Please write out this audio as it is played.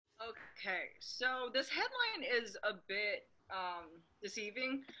Okay, so this headline is a bit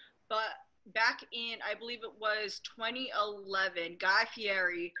deceiving, but back in, I believe it was 2011, Guy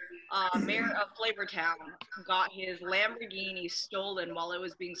Fieri, mayor of Flavortown, got his Lamborghini stolen while it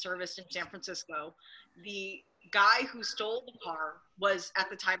was being serviced in San Francisco. The guy who stole the car was at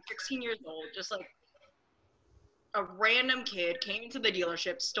the time 16 years old, just like a random kid came into the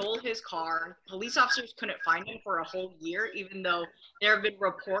dealership, stole his car. Police officers couldn't find him for a whole year, even though there have been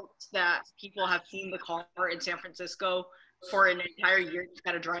reports that people have seen the car in San Francisco for an entire year, just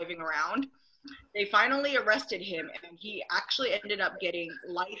kind of driving around. They finally arrested him, and he actually ended up getting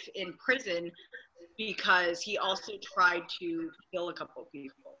life in prison because he also tried to kill a couple of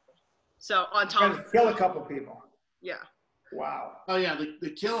people. So on top of kill a couple people. Yeah. Wow. Oh yeah,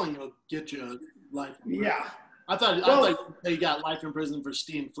 the killing will get you life. Yeah. I thought they got life in prison for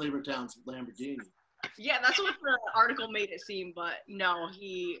stealing Flavortown's Lamborghini. Yeah, that's what the article made it seem, but no,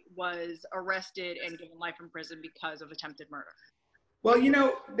 he was arrested and given life in prison because of attempted murder. Well, you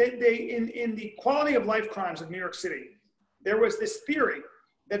know, in the quality of life crimes of New York City, there was this theory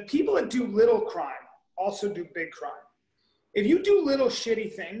that people that do little crime also do big crime. If you do little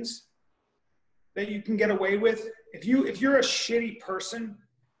shitty things that you can get away with, if you're a shitty person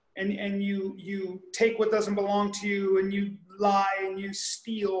and you take what doesn't belong to you and you lie and you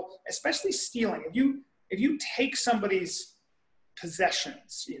steal, especially stealing, if you take somebody's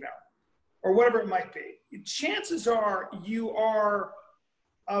possessions, you know, or whatever it might be, chances are you are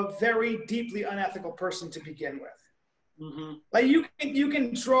a very deeply unethical person to begin with. Mm-hmm. Like you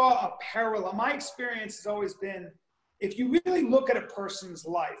can draw a parallel. My experience has always been, if you really look at a person's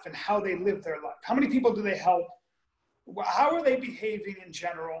life and how they live their life, how many people do they help? How are they behaving in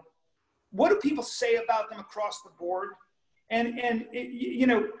general? What do people say about them across the board? And you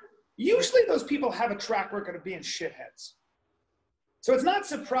know, usually those people have a track record of being shitheads. So it's not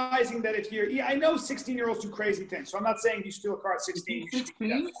surprising that if I know 16-year-olds do crazy things. So I'm not saying you steal a car at 16.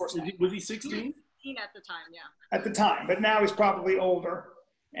 16? Of course not. Was he 16? 16 at the time, yeah. At the time, but now he's probably older.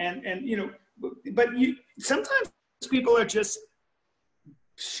 And you know, but sometimes people are just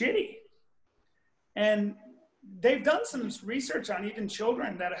shitty. And they've done some research on even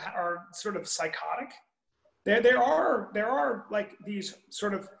children that are sort of psychotic. There are like these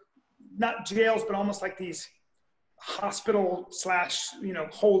sort of, not jails, but almost like these hospital / you know,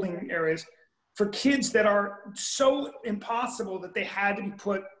 holding areas for kids that are so impossible that they had to be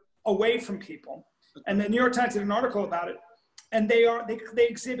put away from people. And the New York Times did an article about it. And they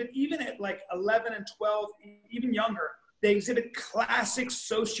exhibit, even at like 11 and 12, even younger, they exhibit classic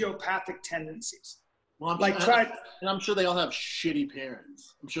sociopathic tendencies. Well, and I'm sure they all have shitty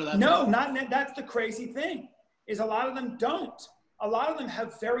parents. I'm sure that's that's the crazy thing, is a lot of them don't. A lot of them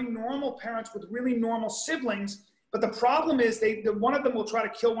have very normal parents with really normal siblings, but the problem is one of them will try to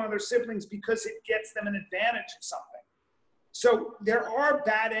kill one of their siblings because it gets them an advantage of something. So there are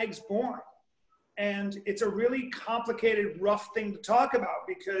bad eggs born, and it's a really complicated, rough thing to talk about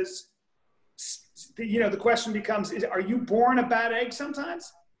because, you know, the question becomes: are you born a bad egg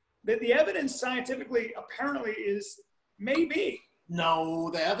sometimes? The evidence scientifically apparently is maybe. No,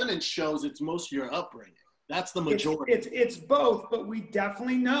 the evidence shows it's most of your upbringing. That's the majority. It's both, but we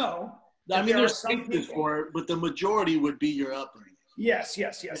definitely know. I mean, there's cases for it, but the majority would be your upbringing. Yes,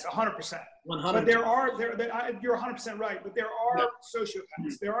 100%. 100%. But you're 100% right. But there are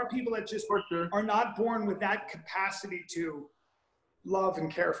sociopaths. There are people that just are not born with that capacity to love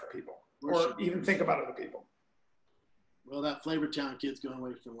and care for people or even think about other people. Well, that Flavortown kid's going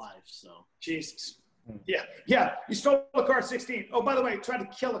away for life, so. Jesus. Yeah. You stole a car at 16. Oh, by the way, tried to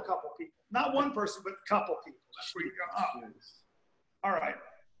kill a couple people. Not one person, but a couple people. That's where you go. Oh. All right.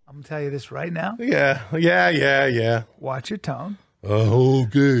 I'm going to tell you this right now. Yeah. Watch your tone.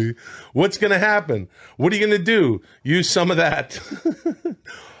 Okay. What's going to happen? What are you going to do? Use some of that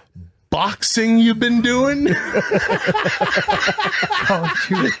boxing you've been doing? Don't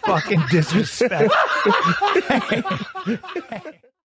you fucking disrespect. Hey.